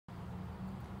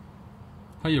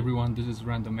Hi everyone, this is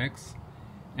RandomX,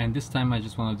 and this time I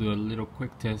just want to do a little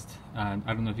quick test. I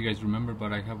don't know if you guys remember,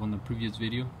 but I have on the previous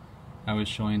video I was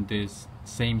showing this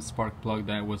same spark plug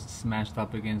that was smashed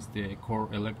up against the core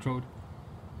electrode.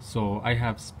 So I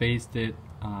have spaced it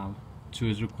to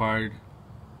its required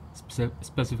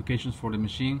specifications for the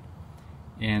machine,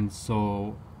 and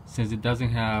so since it doesn't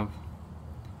have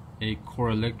a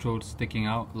core electrode sticking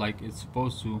out like it's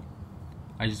supposed to,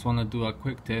 I just want to do a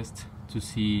quick test to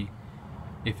see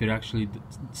if it actually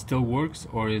still works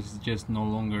or is just no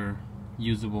longer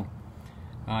usable.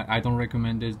 I don't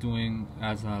recommend this doing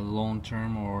as a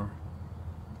long-term or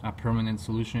a permanent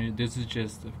solution. This is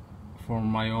just for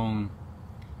my own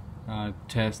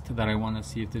test that I want to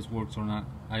see if this works or not.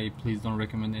 I please don't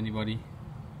recommend anybody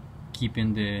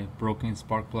keeping the broken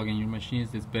spark plug in your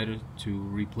machines. It's better to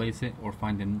replace it or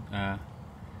find a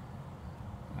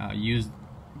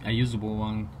usable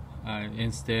one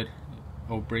instead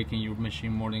of breaking your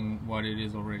machine more than what it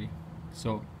is already.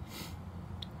 So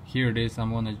here it is.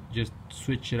 I'm gonna just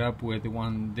switch it up with the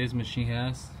one this machine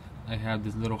has. I have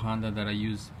this little Honda that I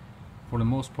use for the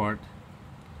most part.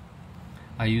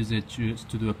 I use it just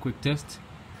to do a quick test,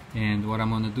 and what I'm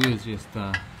gonna do is just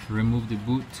remove the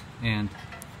boot and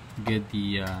get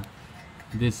the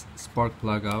this spark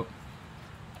plug out,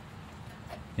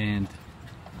 and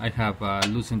I have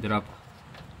loosened it up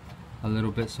a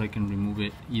little bit so I can remove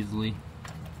it easily,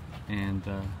 and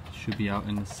should be out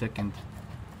in a second,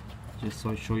 just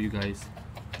so I show you guys.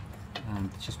 And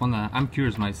I'm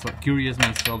curious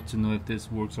myself to know if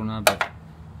this works or not, but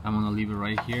I'm gonna leave it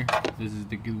right here. This is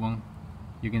the good one.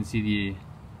 You can see the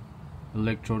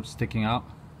electrode sticking out,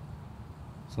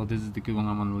 so this is the good one.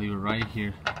 I'm gonna leave it right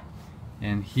here,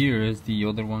 and here is the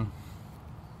other one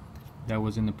that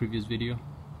was in the previous video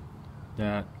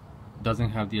that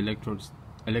doesn't have the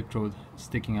electrode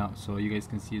sticking out, so you guys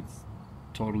can see it's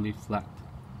totally flat.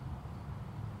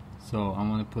 So I'm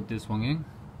gonna put this one in.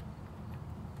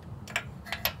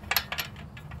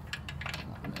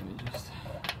 Let me just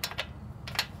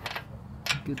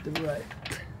get the right.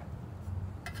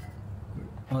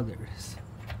 Oh, there it is.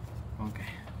 Okay.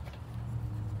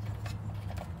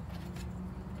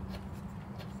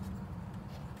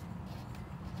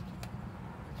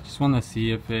 Just want to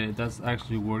see if it does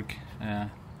actually work.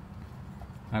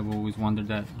 I've always wondered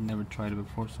that, never tried it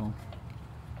before, so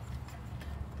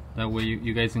that way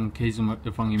you guys, in case of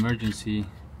an emergency,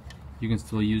 you can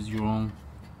still use your own,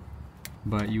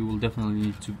 but you will definitely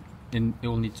need to, and it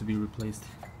will need to be replaced.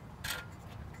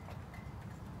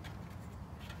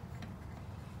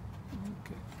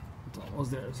 Okay,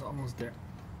 it's almost there.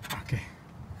 Okay,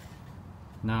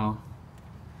 now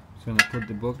I'm just gonna put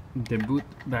the boot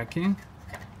back in,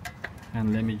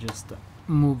 and let me just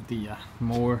move the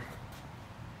mower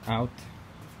out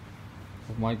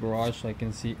of my garage so I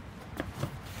can see.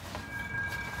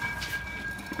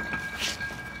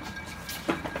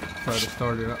 Try to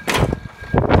start it up.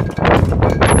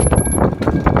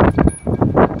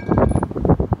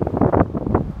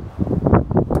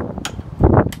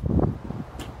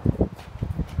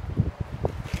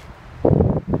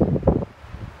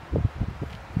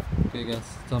 Okay guys,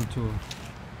 it's time to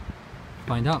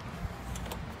find out.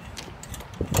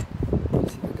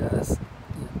 Let's see the gas.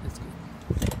 Yeah, it's good.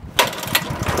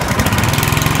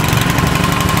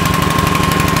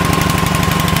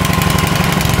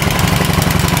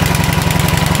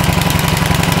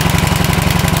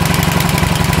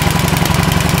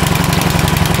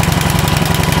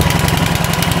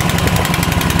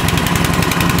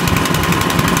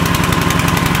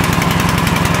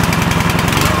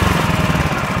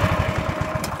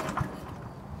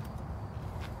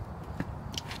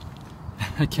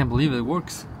 I can't believe it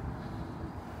works.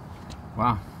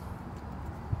 Wow,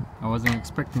 I wasn't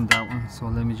expecting that one, so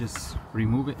let me just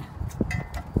remove it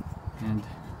and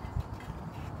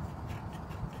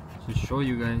just show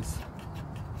you guys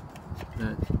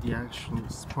that the actual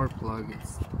spark plug,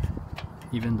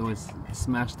 even though it's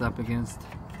smashed up against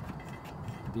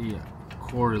the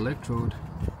core electrode,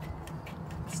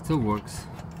 it still works.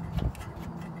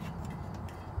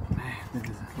 Man, this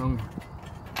is a long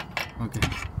one. Okay,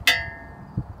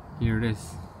 here it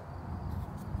is.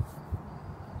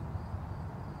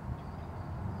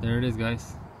 There it is,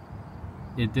 guys.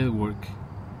 It did work.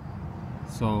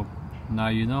 So now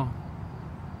you know.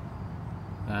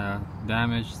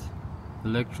 Damaged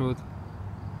electrode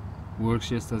works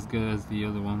just as good as the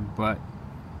other one, but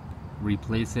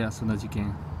replace it as soon as you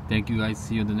can. Thank you guys.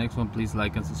 See you in the next one. Please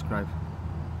like and subscribe.